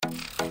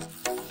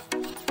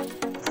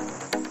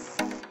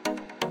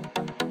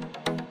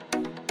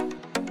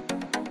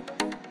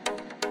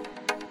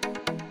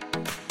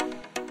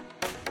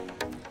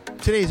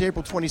Today is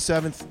April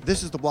 27th.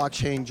 This is the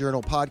Blockchain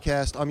Journal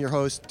podcast. I'm your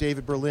host,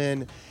 David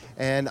Berlin,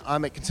 and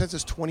I'm at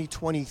Consensus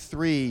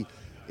 2023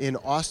 in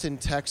Austin,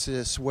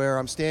 Texas, where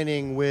I'm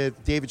standing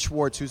with David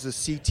Schwartz, who's the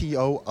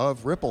CTO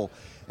of Ripple.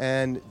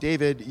 And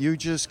David, you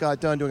just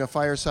got done doing a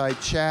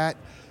fireside chat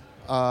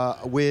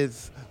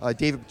with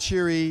David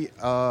Chiri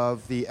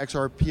of the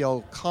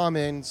XRPL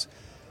Commons.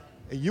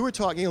 You were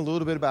talking a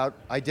little bit about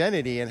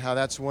identity and how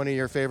that's one of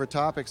your favorite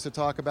topics to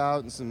talk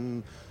about,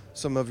 and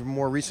some of your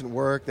more recent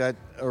work that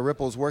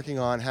Ripple is working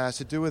on has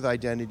to do with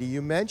identity.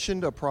 You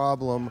mentioned a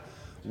problem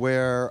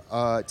where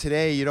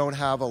today you don't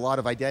have a lot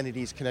of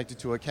identities connected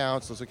to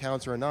accounts. Those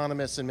accounts are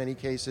anonymous in many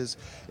cases.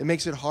 It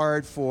makes it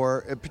hard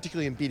for,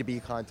 particularly in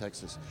B2B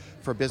contexts,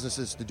 for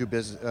businesses to do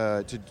business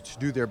to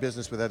do their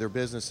business with other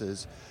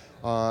businesses.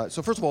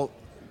 So first of all,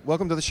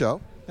 welcome to the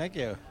show. Thank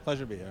you.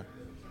 Pleasure to be here.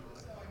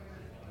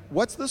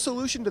 What's the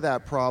solution to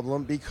that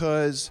problem?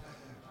 Because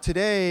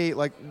today,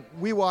 like,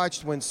 we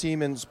watched when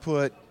Siemens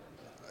put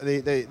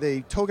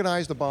They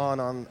tokenized the bond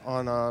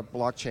on a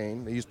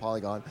blockchain. They used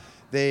Polygon.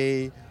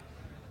 They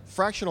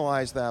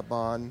fractionalized that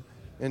bond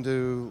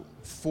into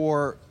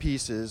 4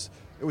 pieces.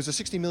 It was a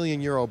 60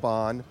 million euro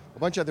bond. A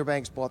bunch of other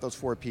banks bought those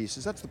 4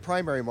 pieces. That's the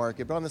primary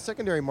market. But on the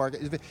secondary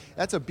market,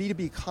 that's a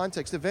B2B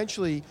context.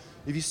 Eventually,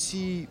 if you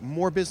see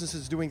more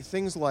businesses doing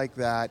things like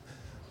that,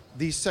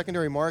 these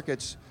secondary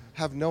markets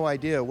have no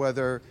idea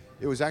whether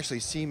it was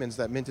actually Siemens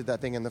that minted that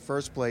thing in the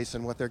first place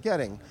and what they're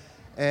getting.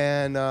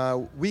 And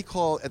we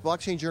call, at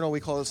Blockchain Journal, we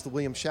call this the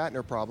William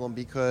Shatner problem,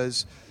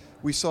 because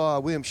we saw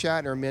William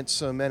Shatner mint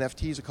some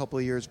NFTs a couple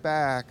of years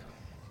back,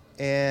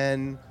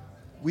 and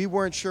we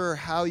weren't sure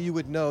how you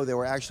would know they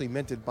were actually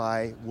minted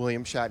by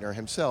William Shatner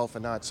himself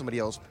and not somebody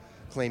else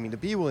claiming to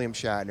be William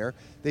Shatner.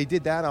 They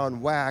did that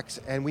on Wax,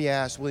 and we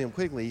asked William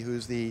Quigley,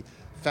 who's the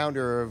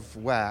founder of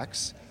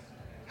Wax,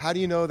 how do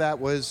you know that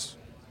was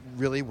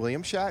really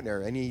William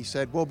Shatner? And he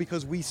said, well,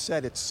 because we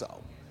said it's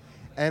so.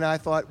 And I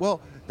thought, well,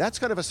 that's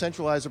kind of a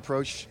centralized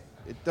approach.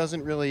 It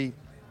doesn't really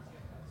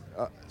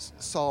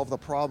solve the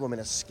problem in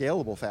a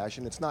scalable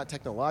fashion. It's not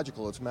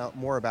technological. It's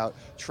more about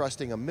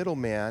trusting a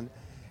middleman.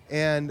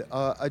 And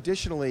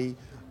additionally,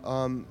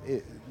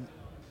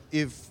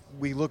 if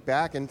we look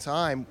back in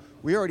time,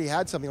 we already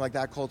had something like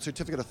that called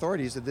certificate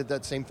authorities that did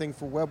that same thing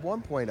for Web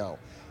 1.0.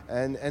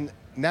 And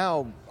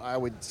now I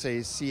would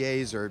say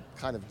CAs are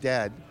kind of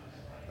dead.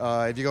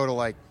 If you go to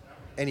like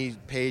any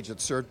page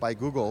that's served by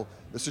Google,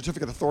 the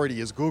certificate authority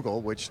is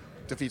Google, which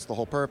defeats the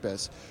whole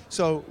purpose.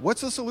 So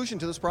what's the solution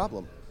to this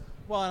problem?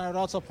 Well, and I would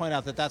also point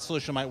out that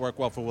solution might work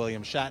well for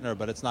William Shatner,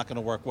 but it's not going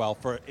to work well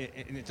for,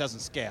 it doesn't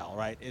scale,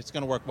 right? It's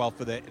going to work well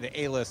for the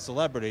A-list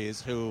celebrities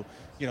who,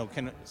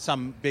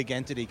 some big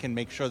entity can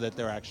make sure that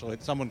they're actually,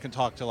 someone can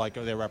talk to like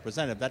their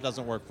representative. That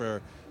doesn't work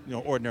for,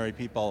 ordinary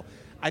people.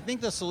 I think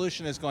the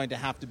solution is going to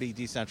have to be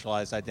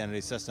decentralized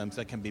identity systems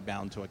that can be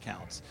bound to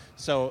accounts.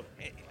 So,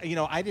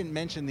 I didn't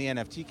mention the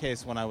NFT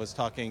case when I was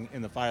talking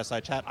in the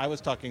fireside chat. I was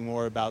talking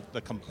more about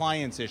the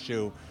compliance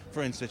issue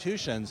for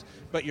institutions,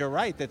 but you're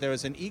right that there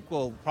is an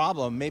equal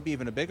problem, maybe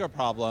even a bigger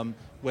problem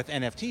with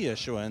NFT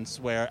issuance,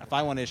 where if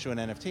I want to issue an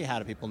NFT, how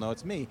do people know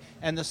it's me?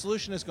 And the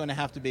solution is going to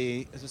have to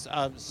be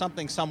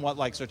something somewhat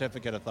like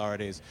certificate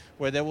authorities,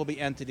 where there will be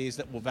entities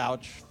that will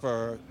vouch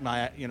for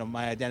my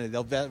identity.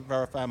 They'll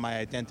verify my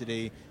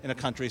identity in a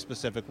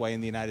country-specific way.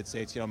 In the United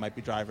States, it might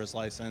be driver's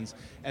license,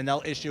 and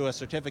they'll issue a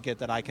certificate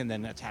that I can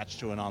then attach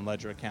to an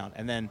on-ledger account.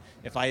 And then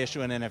if I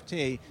issue an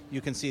NFT,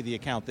 you can see the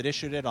account that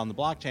issued it on the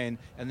blockchain,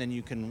 and then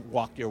you can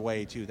walk your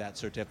way to that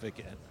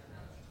certificate.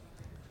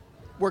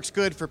 Works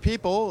good for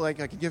people, like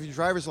I can give you a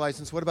driver's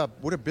license. What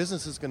are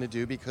businesses going to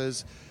do?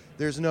 Because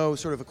there's no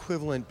sort of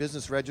equivalent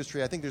business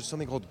registry. I think there's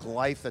something called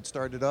Glyph that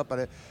started up,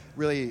 but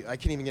I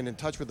can't even get in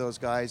touch with those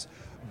guys.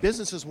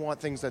 Businesses want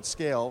things that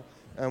scale,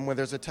 and when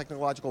there's a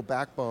technological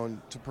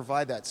backbone to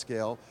provide that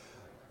scale.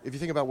 If you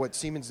think about what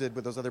Siemens did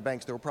with those other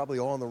banks, they were probably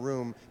all in the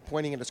room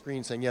pointing at a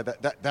screen saying, yeah,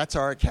 that's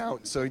our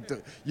account. So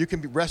you can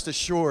be rest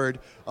assured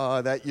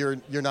that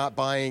you're not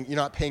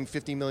paying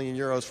 50 million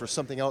euros for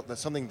something else,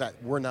 something that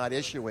we're not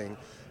issuing.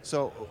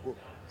 So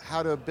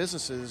how do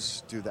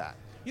businesses do that?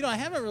 I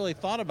haven't really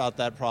thought about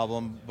that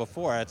problem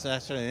before. It's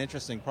actually an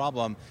interesting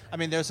problem. I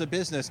mean, there's a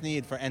business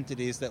need for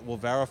entities that will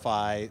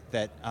verify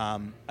that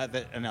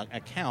an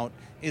account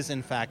is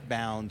in fact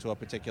bound to a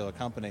particular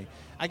company.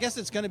 I guess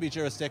it's going to be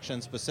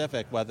jurisdiction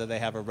specific, whether they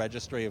have a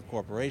registry of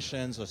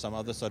corporations or some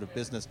other sort of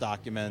business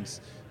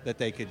documents that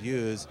they could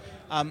use.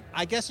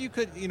 I guess you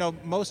could,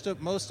 most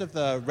of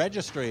the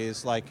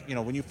registries, like,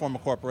 when you form a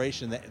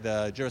corporation,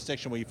 the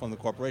jurisdiction where you form the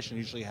corporation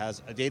usually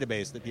has a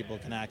database that people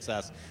can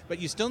access, but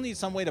you still need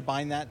some way to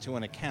bind that to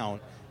an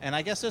account. And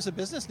I guess there's a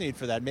business need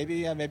for that.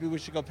 Maybe we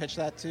should go pitch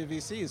that to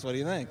VCs. What do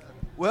you think?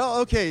 Well,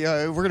 okay,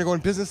 we're going to go in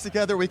business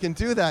together. We can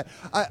do that.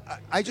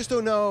 I just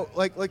don't know.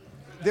 Like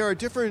there are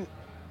different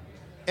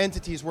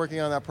entities working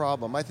on that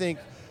problem. I think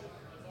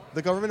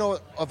the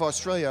government of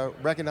Australia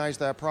recognized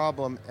that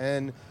problem,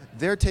 and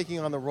they're taking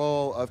on the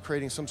role of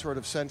creating some sort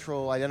of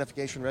central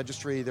identification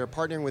registry. They're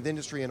partnering with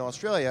industry in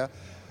Australia.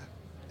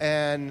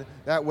 And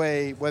that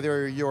way,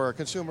 whether you're a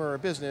consumer or a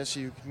business,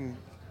 you can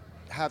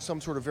have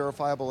some sort of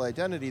verifiable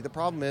identity. The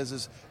problem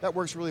is that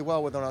works really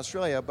well within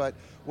Australia, but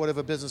what if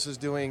a business is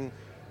doing,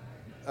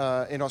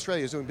 in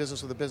Australia, is doing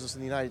business with a business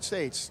in the United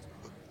States?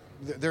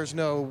 There's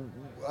no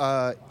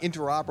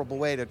interoperable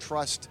way to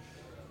trust,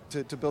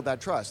 to build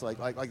that trust. Like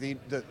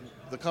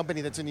the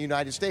company that's in the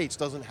United States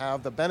doesn't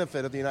have the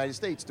benefit of the United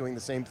States doing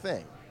the same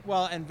thing.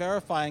 Well, and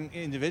verifying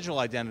individual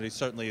identity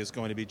certainly is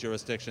going to be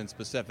jurisdiction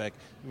specific.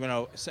 You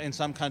know, in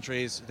some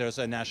countries there's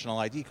a national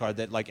ID card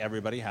that like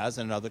everybody has,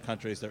 and in other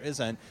countries there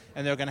isn't.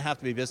 And there are going to have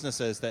to be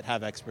businesses that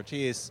have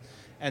expertise.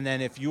 And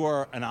then if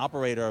you're an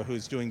operator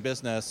who's doing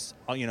business,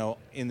 you know,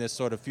 in this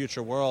sort of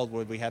future world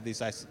where we have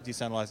these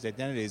decentralized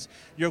identities,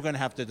 you're going to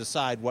have to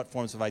decide what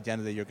forms of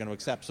identity you're going to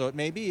accept. So it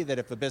may be that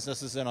if the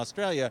business is in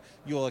Australia,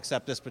 you will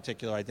accept this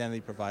particular identity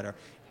provider.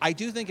 I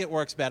do think it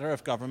works better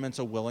if governments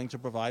are willing to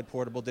provide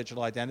portable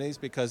digital identities,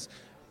 because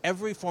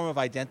every form of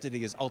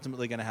identity is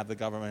ultimately going to have the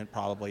government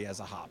probably as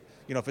a hop.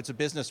 You know, if it's a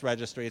business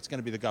registry, it's going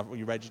to be the government.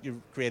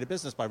 You create a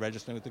business by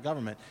registering with the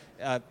government.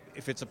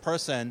 If it's a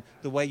person,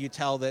 the way you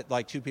tell that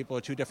like two people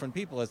are two different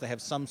people is they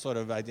have some sort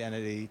of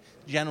identity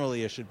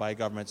generally issued by a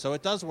government. So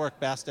it does work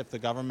best if the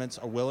governments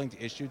are willing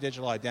to issue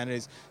digital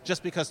identities,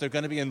 just because they're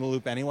going to be in the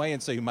loop anyway,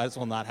 and so you might as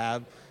well not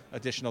have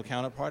additional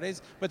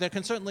counterparties. But there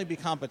can certainly be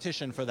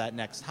competition for that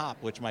next hop,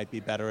 which might be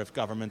better if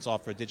governments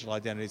offer digital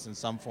identities in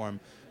some form,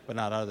 but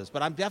not others.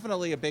 But I'm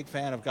definitely a big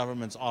fan of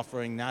governments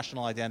offering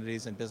national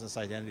identities and business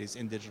identities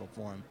in digital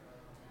form.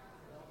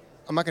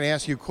 I'm not going to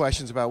ask you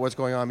questions about what's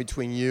going on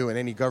between you and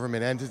any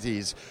government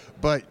entities,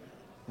 but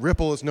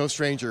Ripple is no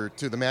stranger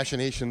to the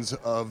machinations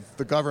of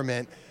the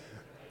government.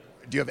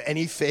 Do you have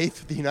any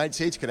faith the United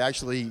States could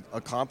actually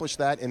accomplish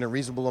that in a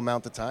reasonable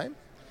amount of time?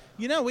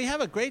 You know, we have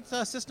a great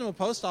system of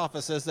post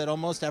offices that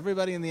almost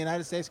everybody in the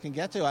United States can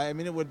get to. I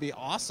mean, it would be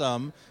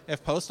awesome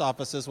if post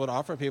offices would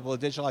offer people a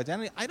digital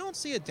identity. I don't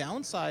see a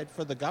downside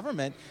for the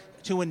government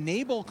to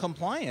enable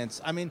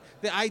compliance. I mean,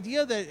 the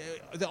idea that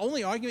the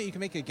only argument you can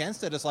make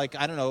against it is like,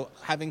 I don't know,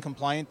 having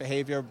compliant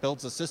behavior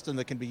builds a system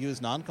that can be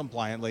used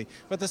non-compliantly,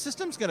 but the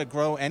system's going to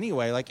grow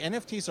anyway. Like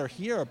NFTs are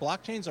here,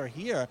 blockchains are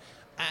here.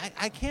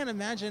 I can't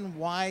imagine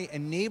why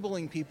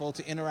enabling people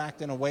to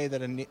interact in a way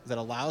that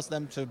allows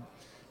them to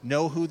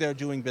know who they're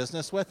doing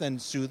business with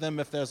and sue them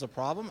if there's a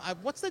problem.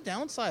 What's the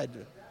downside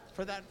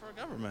for that for a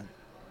government?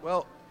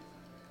 Well,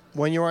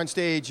 when you were on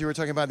stage, you were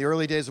talking about the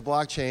early days of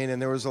blockchain,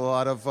 and there was a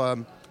lot of,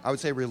 I would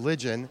say,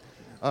 religion.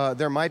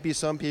 There might be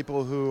some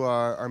people who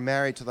are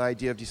married to the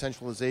idea of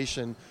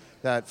decentralization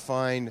that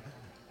find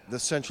the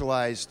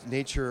centralized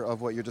nature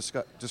of what you're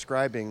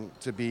describing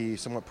to be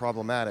somewhat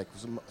problematic,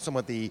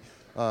 somewhat the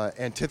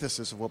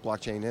antithesis of what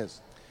blockchain is.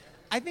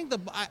 I think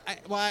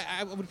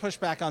I would push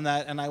back on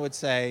that, and I would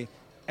say,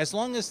 as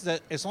long as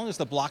the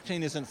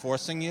blockchain isn't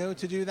forcing you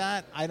to do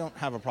that, I don't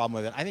have a problem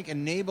with it. I think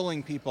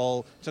enabling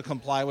people to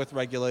comply with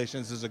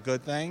regulations is a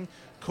good thing.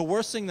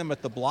 Coercing them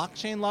at the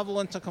blockchain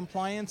level into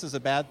compliance is a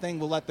bad thing.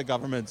 We'll let the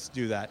governments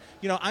do that.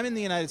 You know, I'm in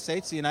the United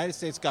States. The United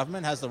States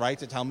government has the right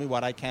to tell me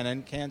what I can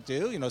and can't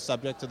do, you know,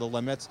 subject to the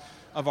limits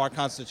of our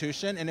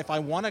Constitution. And if I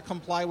want to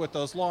comply with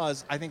those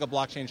laws, I think a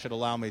blockchain should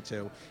allow me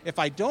to. If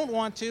I don't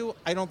want to,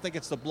 I don't think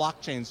it's the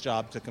blockchain's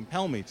job to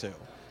compel me to.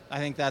 I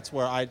think that's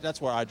where I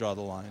draw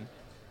the line.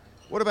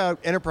 What about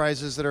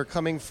enterprises that are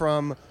coming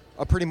from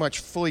a pretty much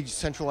fully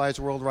centralized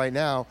world right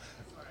now?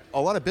 A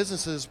lot of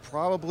businesses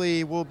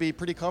probably will be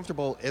pretty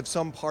comfortable if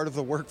some part of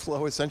the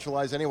workflow is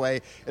centralized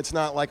anyway. It's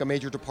not like a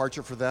major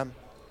departure for them.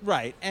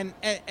 Right, and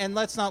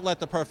let's not let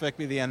the perfect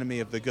be the enemy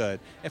of the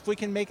good. If we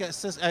can make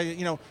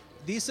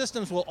these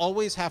systems will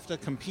always have to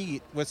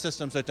compete with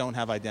systems that don't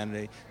have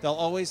identity. They'll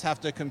always have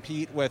to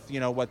compete with,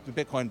 you know, what the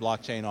Bitcoin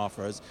blockchain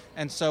offers.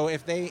 And so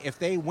if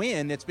they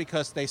win, it's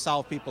because they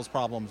solve people's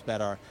problems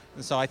better.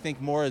 And so I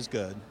think more is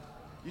good.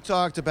 You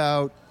talked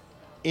about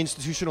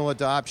institutional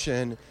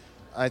adoption.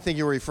 I think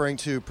you were referring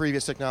to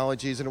previous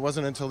technologies, and it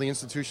wasn't until the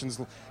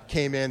institutions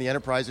came in, the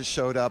enterprises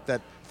showed up,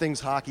 that things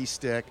hockey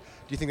stick. Do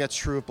you think that's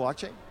true of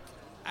blockchain?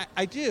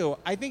 I do.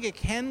 I think it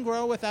can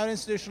grow without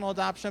institutional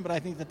adoption, but I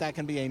think that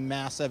can be a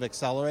massive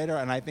accelerator,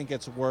 and I think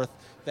it's worth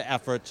the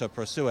effort to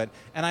pursue it.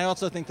 And I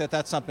also think that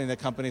that's something that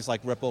companies like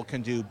Ripple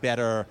can do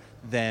better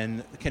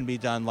than can be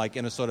done like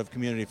in a sort of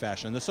community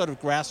fashion. The sort of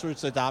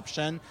grassroots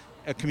adoption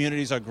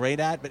communities are great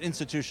at, but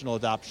institutional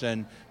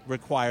adoption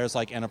requires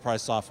like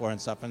enterprise software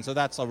and stuff, and so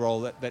that's a role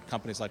that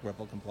companies like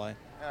Ripple can play.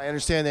 I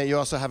understand that you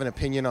also have an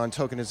opinion on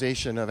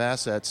tokenization of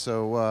assets,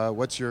 so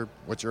what's your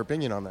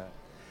opinion on that?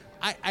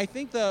 I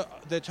think the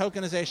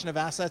tokenization of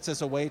assets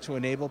is a way to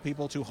enable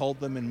people to hold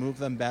them and move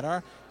them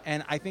better.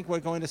 And I think we're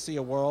going to see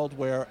a world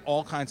where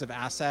all kinds of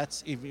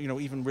assets,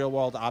 even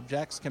real-world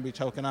objects, can be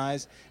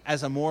tokenized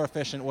as a more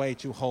efficient way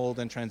to hold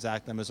and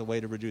transact them, as a way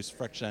to reduce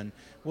friction.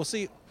 We'll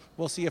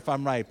see if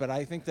I'm right, but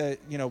I think that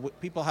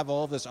people have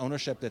all of this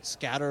ownership that's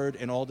scattered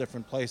in all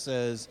different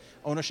places.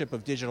 Ownership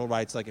of digital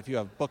rights, like if you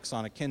have books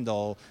on a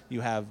Kindle, you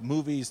have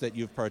movies that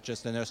you've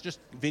purchased, and there's just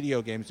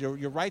video games.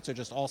 Your rights are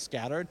just all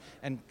scattered,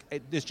 and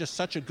there's just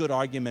such a good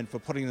argument for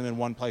putting them in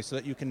one place so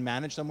that you can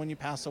manage them when you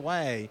pass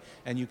away,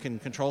 and you can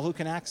control who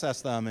can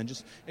access them,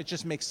 and it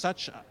just makes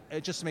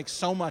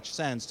so much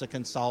sense to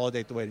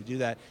consolidate the way to do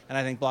that. And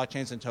I think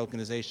blockchains and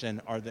tokenization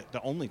are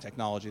the only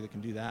technology that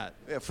can do that.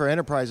 For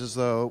enterprises,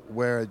 though,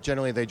 where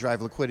generally they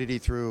drive liquidity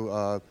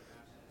through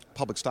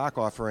public stock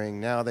offering,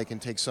 now they can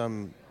take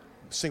some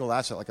single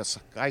asset like a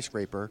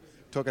skyscraper,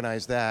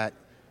 tokenize that,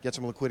 get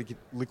some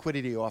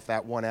liquidity off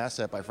that one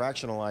asset by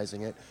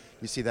fractionalizing it.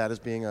 You see that as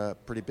being a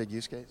pretty big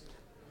use case?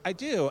 I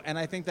do, and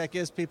I think that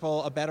gives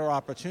people a better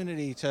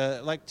opportunity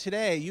to, like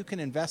today, you can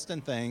invest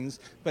in things,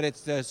 but it's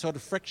the sort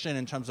of friction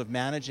in terms of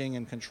managing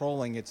and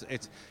controlling.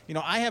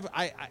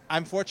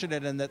 I'm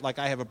fortunate in that, like,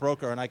 I have a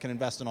broker and I can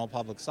invest in all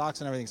public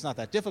stocks and everything. It's not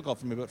that difficult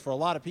for me, but for a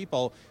lot of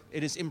people,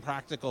 it is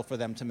impractical for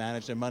them to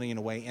manage their money in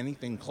a way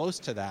anything close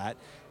to that.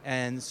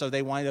 And so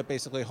they wind up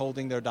basically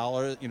holding their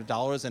dollars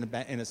in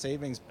a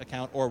savings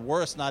account, or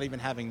worse, not even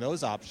having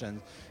those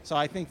options. So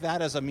I think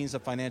that as a means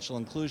of financial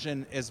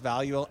inclusion is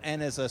valuable,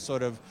 and as a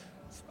sort of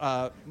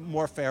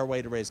more fair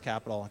way to raise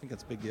capital. I think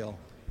that's a big deal.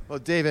 Well,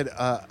 David,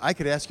 I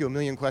could ask you a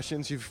million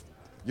questions.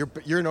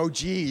 You're an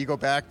OG. You go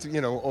back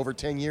to over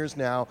 10 years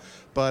now,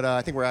 but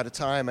I think we're out of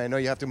time. I know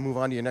you have to move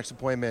on to your next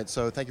appointment.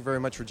 So thank you very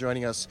much for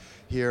joining us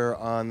here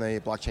on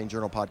the Blockchain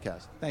Journal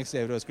podcast. Thanks,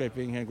 David. It was great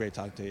being here. Great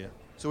talking to you.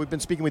 So we've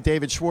been speaking with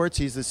David Schwartz.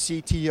 He's the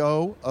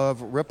CTO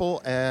of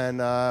Ripple,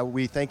 and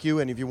we thank you.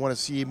 And if you want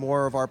to see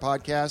more of our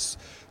podcasts,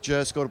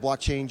 just go to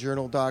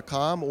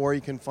blockchainjournal.com, or you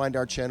can find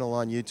our channel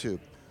on YouTube.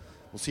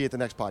 We'll see you at the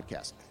next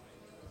podcast.